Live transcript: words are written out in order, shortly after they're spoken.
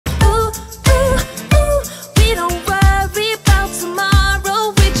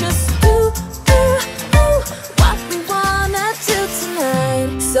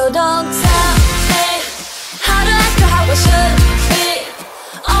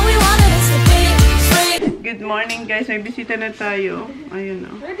Good morning guys, may bisita na tayo. Ayun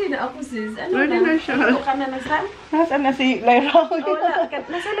o. Ready na ako sis. Ano ready na siya. Ano ka na nagsan? Nasaan na si Lyra? Wala.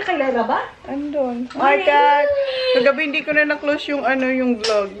 Nasaan na kay Lyra ba? Andun. Markat! Kagabi hindi ko na na-close yung yung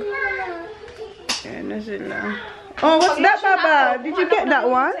vlog. Ayan na sila. Oh, what's that, Baba? Did you get that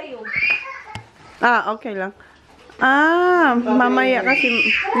one? Ah, okay lang. Ah, mamaya kasi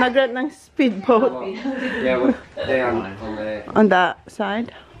nag-rent ng speedboat. Yeah, we're down on there. On that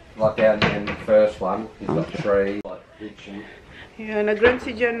side? Like down in the first one, you've got tree, like ditching. Yeah, nag-rent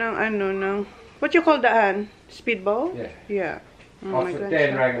si Jan ng ng... What you call that, speedboat? Yeah. Yeah. Oh my God.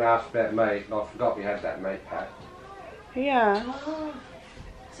 Dan rang and asked about meat, and I forgot we had that meat pack. Yeah.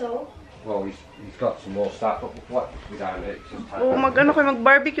 So? Well, he's got some more stuff, but what we don't eat, just take Oh,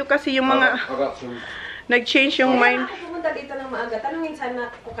 mag-barbecue kasi yung mga... I got some... Nag-change yung mind. Kaya pumunta dito ng maaga. Tanungin sana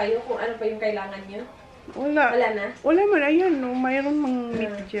ko kayo kung ano pa yung kailangan nyo. Wala. Wala na? Wala man. Ayan, no. Mayroon mang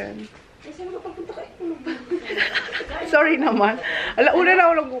meat dyan. Eh, saan magpapunta kayo? Sorry naman. Alauna na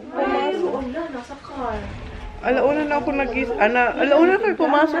ako pumasok. Wala, nasa car. Alauna na ako alauna na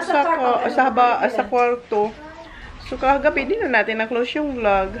pumasok sa kwarto. So, kagabi, di na natin na-close yung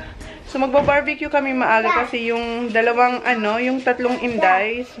vlog. So, magba-barbecue kami maaga kasi yung dalawang, yung tatlong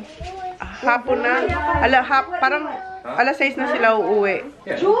inday, hapon na. Parang alas 6 na sila uuwi.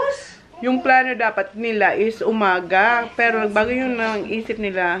 Diyos! Yung plano dapat nila is umaga. Pero bago yun ang isip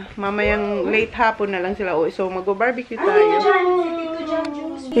nila, mamayang late hapon na lang sila uuwi. So, mag-barbecue tayo.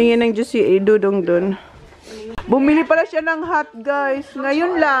 Hingin ng Diyos si Dudong dun. Bumili pala siya ng hot, guys.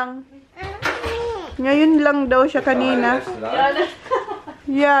 Ngayon lang. Ngayon lang daw siya kanina.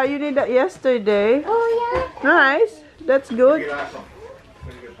 Yeah, you did that yesterday. Oh, yeah. Nice. That's good.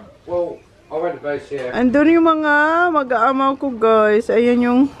 Well, I went to base here. Andun yung mga mag-aamaw ko, guys. Ayan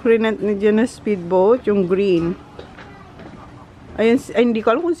yung rent ni dyan na speedboat, yung green. Ayan, ay, hindi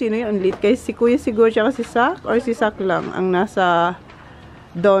ko alam kung sino yung unlit. Kaya si Kuya siguro siya si Sak or si Sak lang ang nasa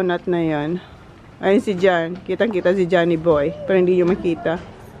donut na yan. Ayan si Jan. Kitang-kita si Johnny Boy. Pero hindi nyo makita.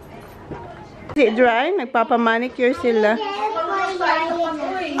 Si Dry, nagpapamanicure sila.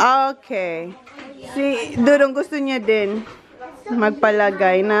 Okay. Si Dudong gusto niya din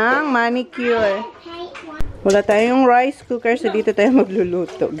magpalagay ng manicure. Wala tayong rice cooker, so dito tayo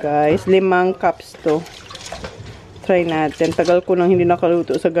magluluto, guys. 5 cups to. Try natin. Tagal ko nang hindi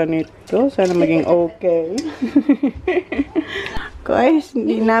nakaluto sa ganito. Sana maging okay. Guys,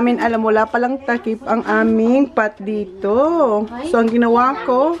 hindi namin alam. Wala palang takip ang aming pot dito. So, ang ginawa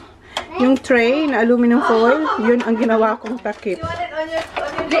ko, yung tray na aluminum foil, yun ang ginawa kong takip.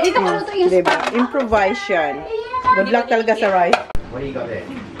 Dito ko luto yung Diba? Improvisation. Good luck talaga sa rice. What do you got there?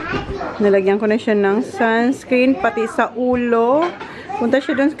 Nalagyan ko na siya ng sunscreen, pati sa ulo. Punta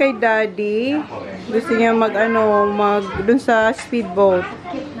siya dun kay Daddy. Gusto niya dun sa speedboat.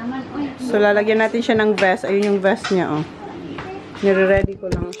 So, lalagyan natin siya ng vest. Ayun yung vest niya, oh. Nire-ready ko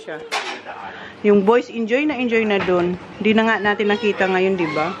lang siya. Yung boys, enjoy na dun. Hindi na nga natin nakita ngayon,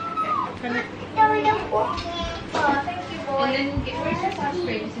 diba? And then, where's your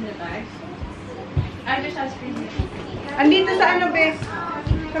sunscreen? It's in the bag. Your sunscreen here. Andito sa be?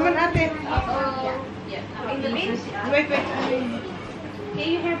 Naman ate. Yeah. In the bin? Wait.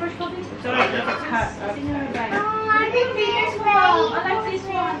 Okay, your hairbrush go please. Sorry, it's hot. It's in your bag. I think this one. I like this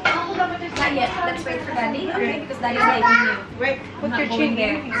one. I'll put up with this. Not yet. Let's wait for Daddy. Okay, because Daddy's waiting you. Wait, put your chin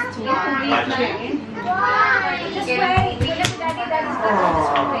there. It's too long. Just wait. Wait for Daddy. Daddy's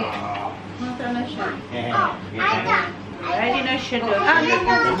wait. Nasaan na siya? Ready na siya doon.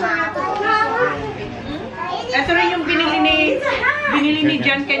 Ito rin yung binili ni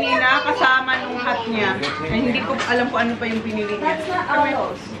Jan kanina kasama nung hat niya. Ay, hindi ko alam kung ano pa yung binili niya. That's not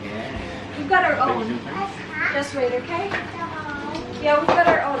ours. We've got our own. Just wait, okay? Yeah, we've got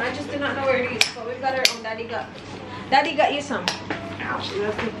our own. I just do not know where it is, but we've got our own. Daddy got you some.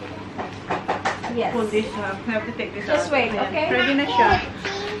 Yes. Pull this up. We have to take this out. Just wait, okay? Ready na siya.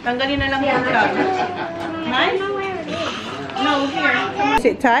 Tanggalin na lang yung tag. Nice? No, here. Is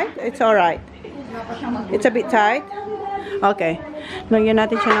it tight? It's alright. It's a bit tight. Okay. Lagyan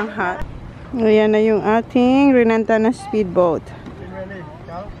natin siya ng hat. Ayan na yung ating rinanta na speedboat.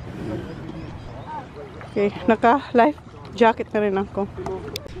 Okay. Naka-life jacket na rin ako.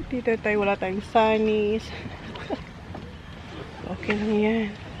 Dito tayo, wala tayong sunnies. Okay lang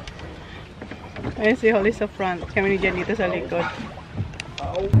yan. Ayan si Holly sa front. Kami ni Jan dito sa likod.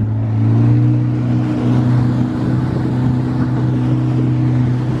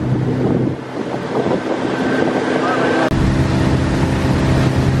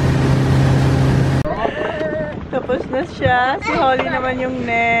 Tapos na siya. Si Holly naman yung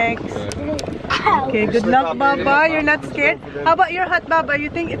next. Okay, good luck, Baba. You're not scared? How about your hat, Baba?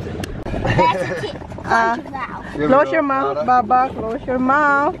 You think it's... Close your mouth. Close your mouth, Baba. Close your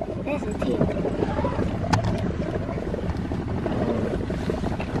mouth. There's a tear.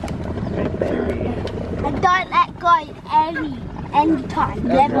 And don't let go any time.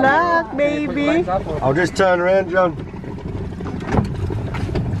 Good luck, baby. I'll just turn around, John.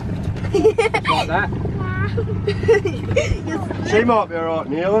 Like that. She might be alright,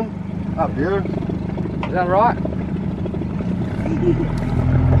 kneeling. Up here. Is that right?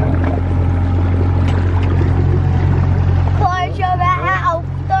 Close your mouth.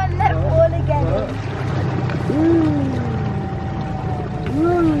 Don't let it fall again.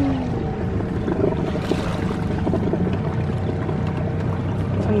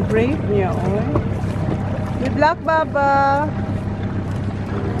 Ang brave niya, oh. Good luck, Baba.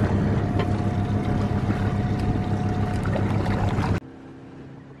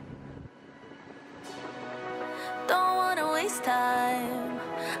 Don't wanna waste time.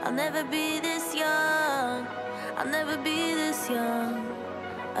 I'll never be this young. I'll never be this young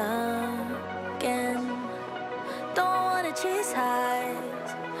again. Don't wanna chase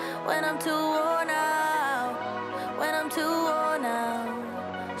highs when I'm too worn out. When I'm too worn out.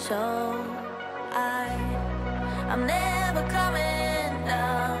 So I'm never coming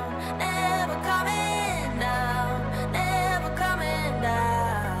down. Never coming down. Never coming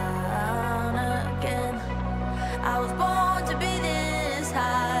down again. I was born to be this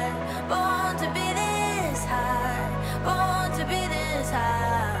high, born to be this high, born to be this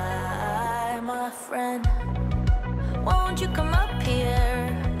high, my friend. Won't you come up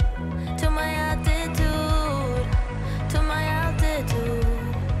here to my altitude,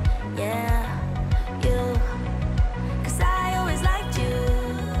 yeah, you, 'cause I always liked you.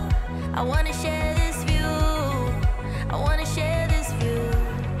 I wanna share this view, I wanna share this view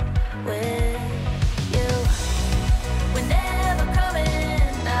with you. We're never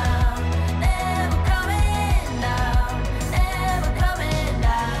coming down, never coming down, never coming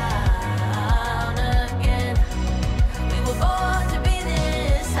down again. We were born to be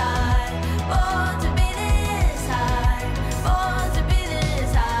this high, born to be this high, born to be this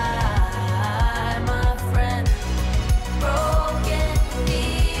high, my friend. Broken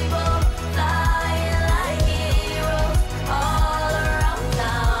people flying like heroes all around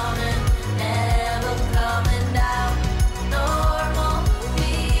town and never coming down. Normal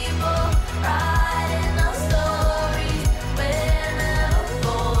people writing our stories. We're never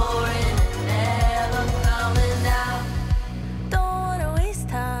boring and never coming down. Don't wanna waste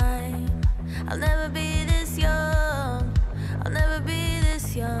time. I'll never be this young. I'll never be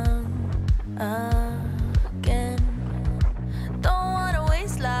this young again. Don't wanna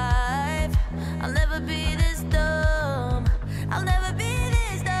waste life. I'll never be this dumb. I'll never be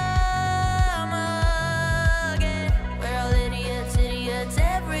this dumb again. We're all idiots, idiots,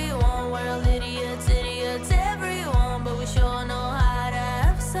 everyone. We're all idiots, idiots, everyone. But we sure know how to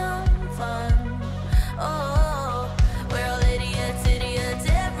have some fun. Oh, we're all idiots, idiots,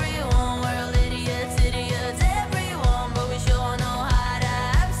 everyone. We're all idiots, idiots, everyone. But we sure know how to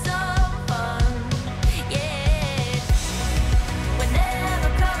have some fun. Yeah. We're never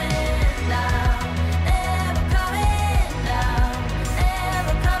coming down, never coming down,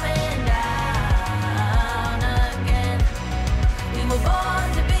 never coming down again. We were born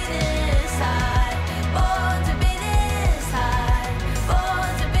to be this high, born to be this high, born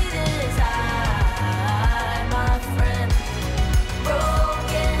to be this high, my friend.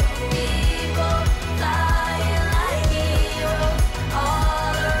 Broken people flying like heroes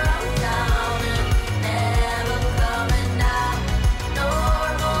all around town and never coming down.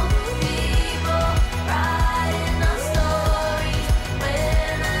 Normal people writing our stories.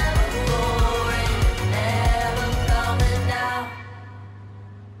 We're never boring, never coming down.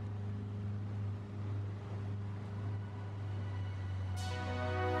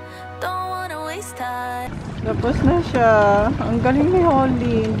 Don't wanna waste time. Tapos na siya. Ang galing ni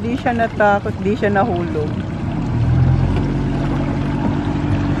Holly. Hindi siya natakot, hindi siya nahulog.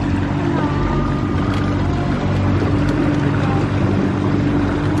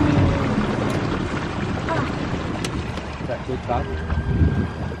 Is that good fun?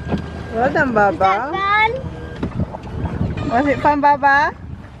 Well done, Baba. Fun? Was it fun, Baba?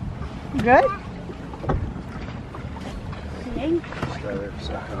 Good? Stay there for a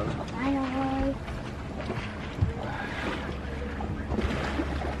second. I know.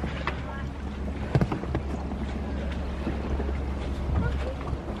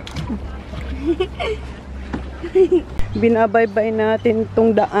 Binabaybay natin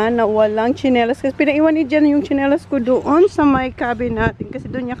itong daan na walang tsinelas. Kasi pinaiwan ni Jan yung tsinelas ko doon sa may cabin natin. Kasi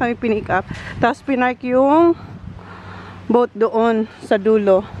doon niya kami pinick up. Tapos pinark yung boat doon sa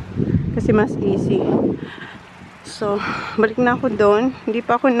dulo. Kasi mas easy. So, balik na ako doon. Hindi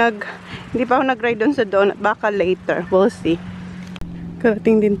pa ako nag-ride doon sa doon. Baka later. We'll see.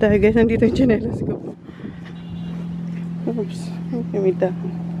 Karating din tayo guys. Nandito yung chinelas ko. Oops. Kamita.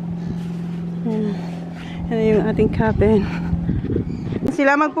 Yan yung ating cabin.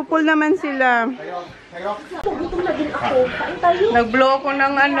 Sila magpupul naman sila. Gutom na din ako. Kain tayo. Nag-blow ko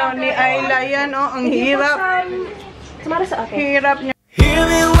ng ano ni Ayla. Yan oh. Ang hirap. Sumara sa akin. Hirap niya. Hear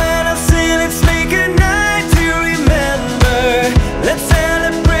me when I say let's make a night to remember. Let's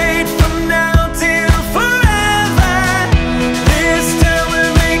celebrate from now till forever. This time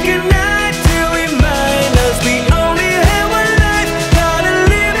we'll make a night to remind us we only have one life, gotta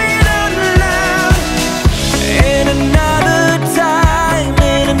live it out loud. In another time,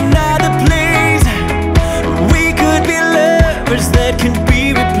 in another place, we could be lovers that can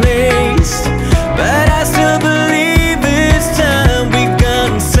be replaced. But I still believe this time we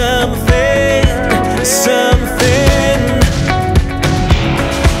got something, something.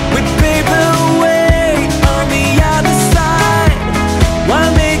 We paved the way on the other side while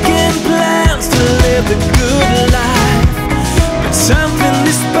making plans to live a good life. But something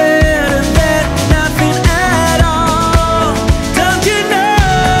is better than nothing at all. Don't you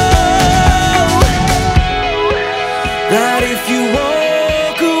know that if you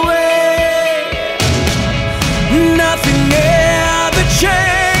walk away, nothing ever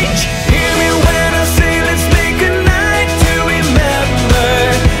change? Hear me when I say let's make a night to remember.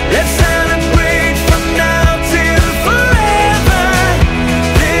 Let's celebrate from now till forever.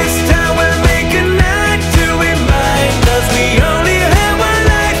 This time we'll make a night to remind us we only have one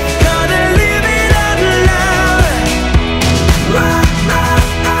life, gotta live it out loud.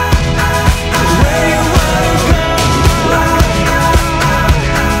 Where you wanna go?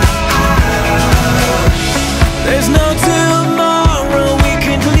 There's no tomorrow we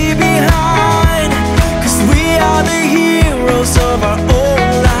can leave behind, 'cause we are the heroes of our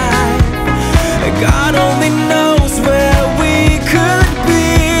own life. God only knows where we could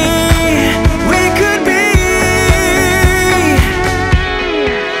be. We could be.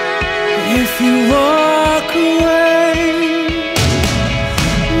 If you walk away,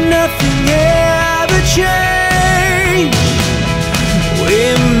 nothing ever change. We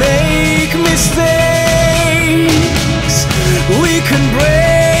make mistakes, we can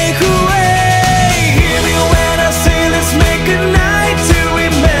break away. Hear me when I say let's make a night to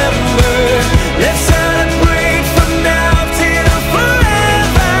remember. Let's celebrate from now till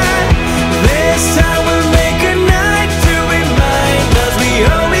forever. This time we'll make a night to remind us we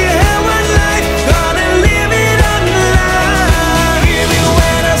only have one life, gotta live it out loud. Hear me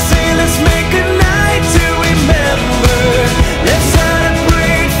when I say let's make a night to remember. Let's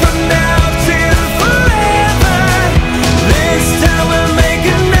celebrate from now till forever. This time we'll make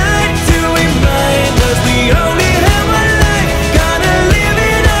a night to remind us we only have one life, gotta live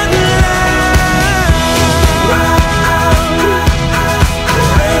it out loud.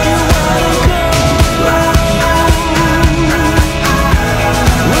 Where you wanna go?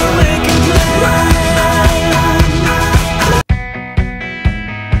 We'll make it right.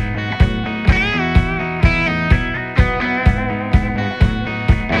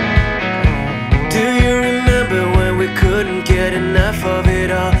 Do you remember when we couldn't get enough of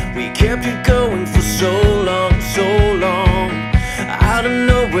it all? We kept it going for so long, so long. I don't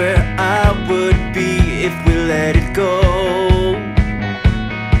know where I would be if we let it go.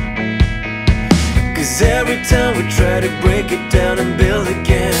 'Cause every time we try to break it down and build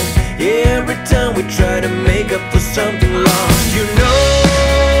again, yeah, every time we try to make up for something lost, you know,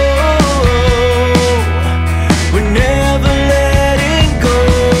 we're never letting go.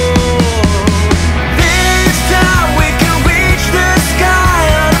 This time we can reach the sky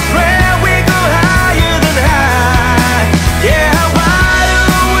on a prayer. We go higher than high. Yeah, wide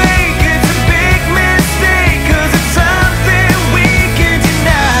awake, it's a big mistake, 'cause it's something we can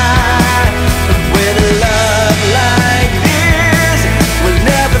deny. With a love like this, we'll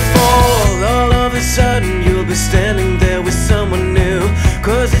never fall. All of a sudden you'll be standing there with someone new,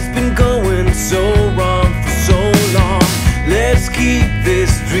 'cause it's been going so wrong for so long. Let's keep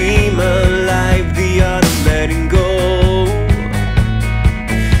this dream alive, the art of letting go.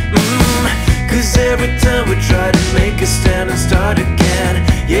 'Cause every time we try to make a stand and start again,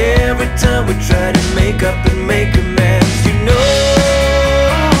 yeah, every time we try to make up and make amends, you know,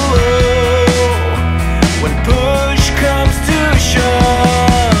 when push comes to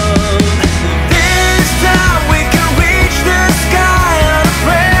shove, this time we can reach the sky on a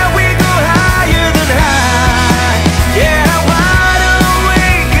prayer. We go higher than high. Yeah, wide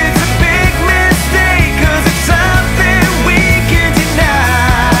awake, it's a big mistake, 'cause it's something we can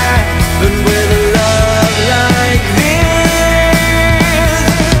deny.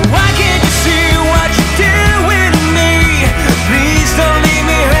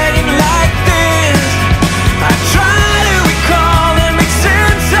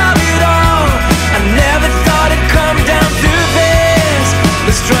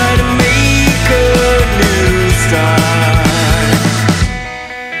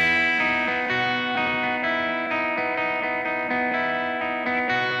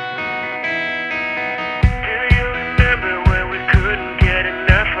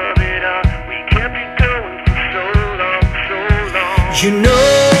 You know,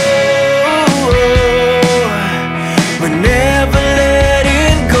 we're never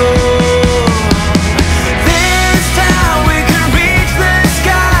letting go. This time we can reach the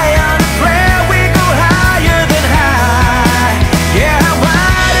sky. On a prayer we go higher than high. Yeah, how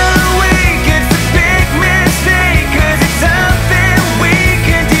wide awake, it's a big mistake, 'cause it's something we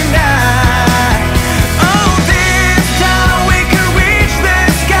can deny. Oh, this time we can reach the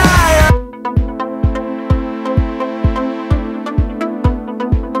sky.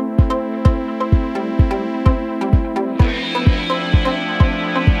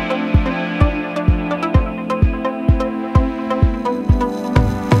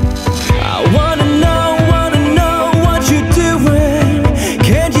 I wanna know what you're doing.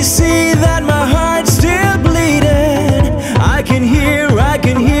 Can't you see that my heart's still bleeding? I can hear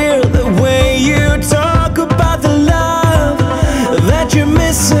the way you talk about the love that you're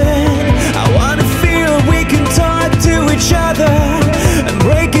missing. I wanna feel we can talk to each other and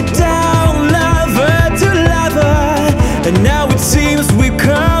break it down lover to lover. And now it seems we've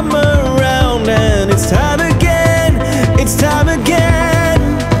come around, and it's time again, it's time again.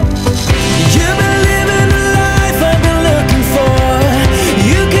 You've been living the life I've been looking for.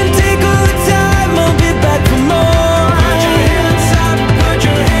 You can take all the time, I'll be back for more. Put your hands up, put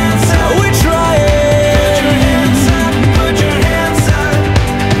your hands up. We're trying. Put your hands up, put your hands up.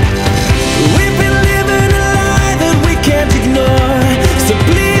 We've been living a lie that we can't ignore. So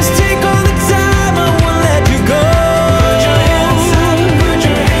please take all the time, I won't let you go. Put your hands up, put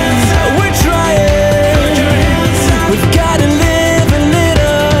your hands up. We're trying. Put your hands up. We've gotta live a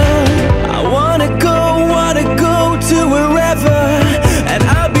little. I wanna go to wherever, and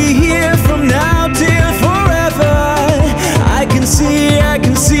I'll be here from now till forever. I can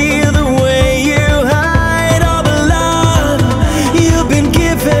see the way you hide all the love you've been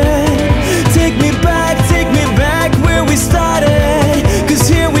given. Take me back where we started, 'cause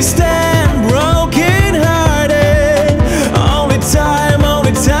here we stand broken hearted. Only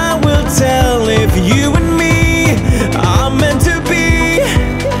time will tell if you and me are meant to be.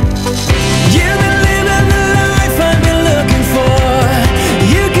 You've been living the life I've been looking for.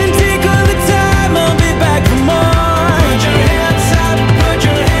 You can take all the time, I'll be back for more. Put your hands up, put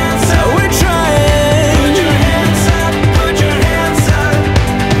your hands up. We're trying. Put your hands up, put your hands up.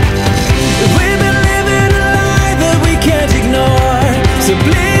 We've been living a lie that we can't ignore. So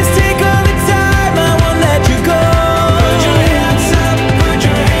please take all the time, I won't let you go. Put your hands up, put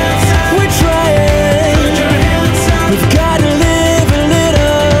your hands up. We're trying. Put your hands up. We've gotta live a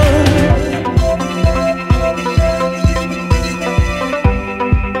little.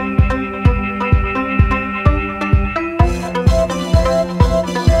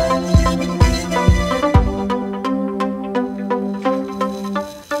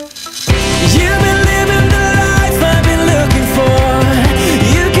 You've been living the life I've been looking for.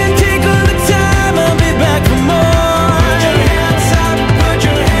 You can take all the time, I'll be back for more. Put your hands up, put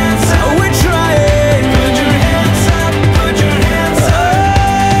your hands up. We're trying. Put your hands up, put your hands up.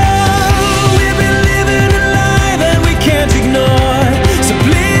 Oh, we've been living a lie that we can't ignore. So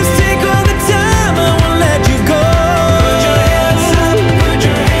please take all the time, I won't let you go. Put your hands up, put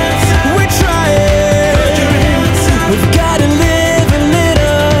your hands up. We're trying. Put your hands up. We've gotta live a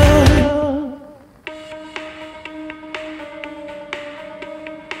little.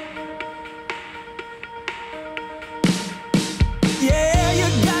 Yeah, you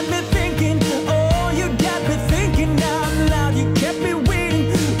got me thinking, oh, you got me thinking out loud. You kept me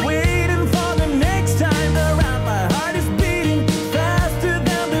waiting for the next time around. My heart is beating faster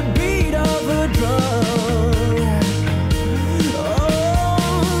than the beat of a drum.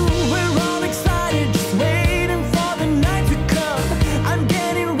 Oh, we're all excited, just waiting for the night to come. I'm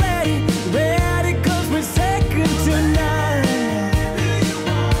getting ready, 'cause we're second tonight.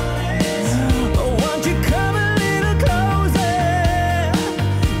 Oh, won't you come a little closer?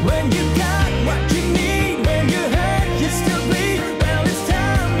 When you got what you need, when you hurt, you still bleed. Well, it's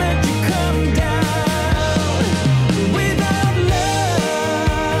time that you come down. Without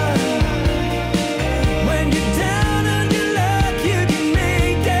love, when you're down on your luck, you can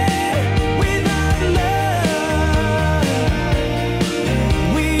make it. Without love,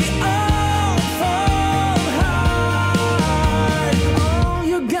 we all fall hard. Oh,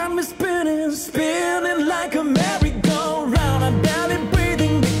 you got me spinning like a merry-go-round. I'm barely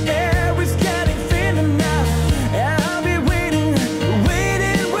breathing, the air is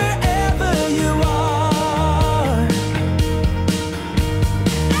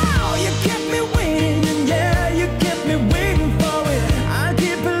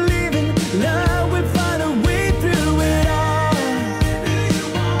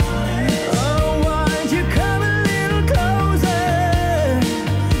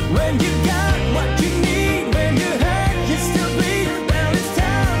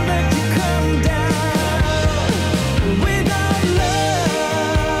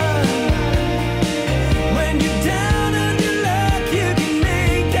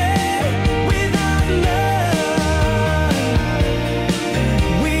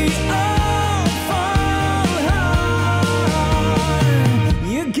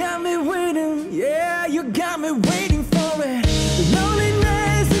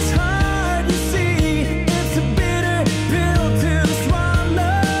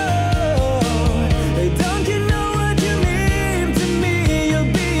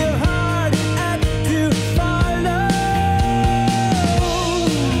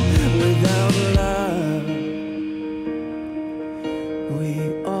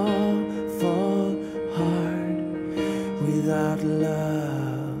without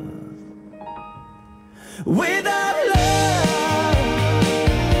love. Without love,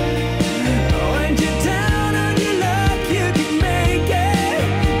 when you're down on your luck, you can make it.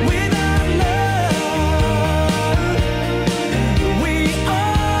 Without love, we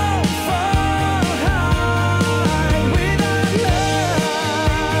all fall hard. Without love,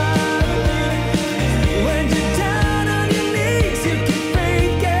 when you're down on your knees, you can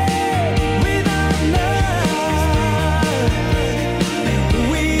break it. Without love,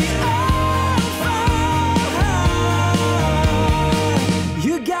 we all fall hard.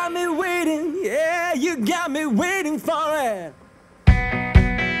 You got me waiting, yeah, you got me waiting for it.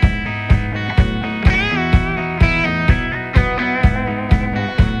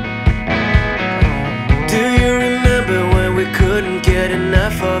 Do you remember when we couldn't get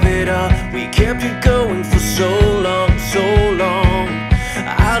enough of it all? We kept it going for so long, so long.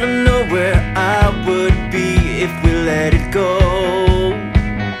 I don't know where I would be if we let it go.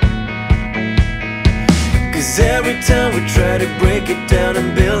 'Cause every time we try to break it down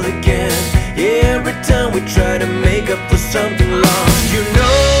and build again, yeah, every time we try to make up for something lost, you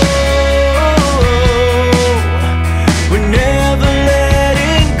know, we're never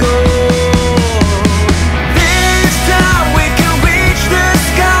letting go. This time we can reach the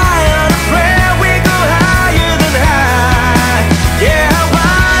sky on a prayer. We go higher than high. Yeah,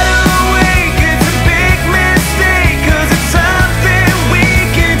 wide awake, it's a big mistake, 'cause it's something we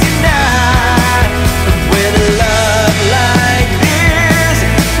can deny. But with a love like this,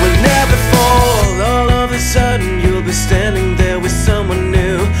 we'll never fall. All of a sudden you'll be standing there with someone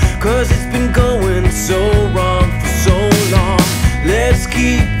new, 'cause it's been going so wrong for so long. Let's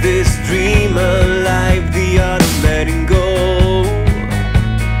keep this dream alive, the art of letting go.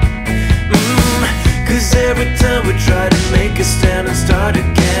 'Cause every time we try to make a stand and start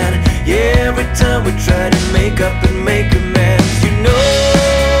again, yeah, every time we try to make up and make amends, you know,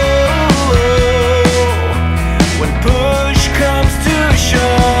 when push comes to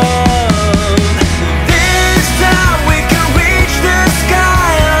shove, this time we can reach the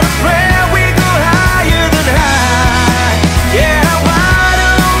sky on a prayer. We go higher than high. Yeah, wide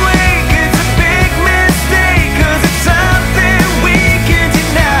awake, it's a big mistake, 'cause it's something we can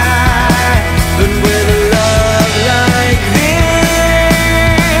deny. But with a love like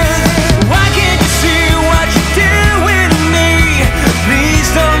this, why can't you see what you're doing to me? Please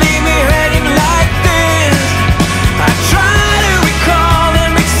don't leave me hanging like this. I try to recall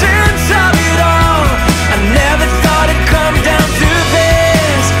and make sense of it all. I never thought it'd come down to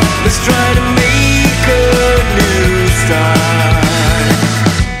this. Let's try to make a new start.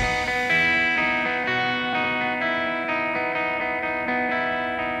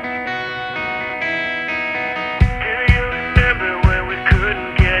 Do you remember when we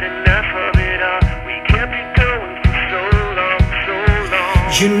couldn't get enough of it all? We kept it going for so long, so long.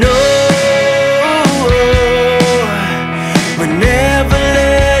 You know, we're never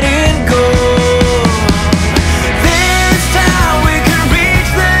letting go. This time we can reach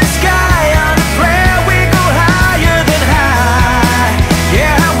the sky on a prayer. We go higher than high.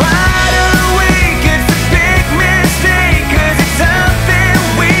 Yeah, wide awake, it's a big mistake, 'cause it's something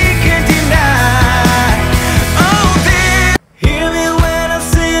we can deny. Oh, this. Hear me when I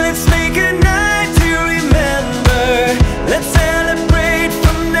say let's make a night to remember. Let's celebrate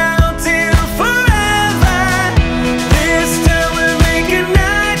from now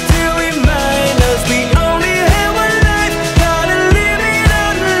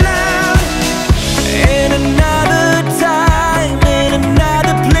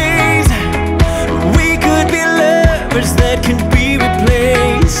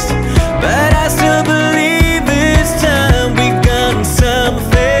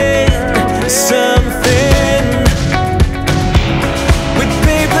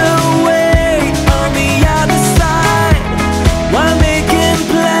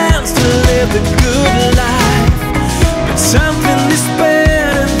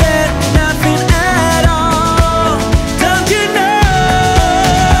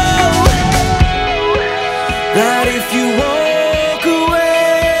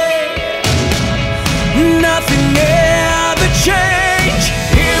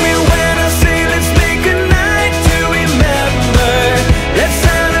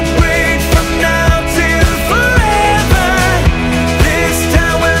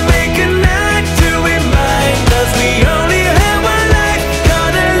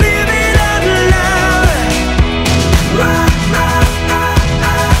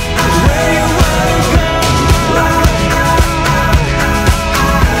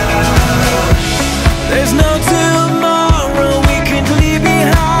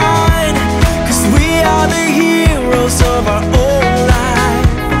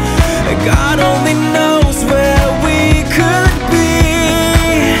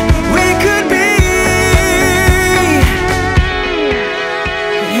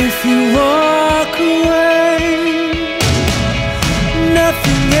if you walk away,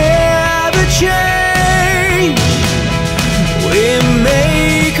 nothing ever changes.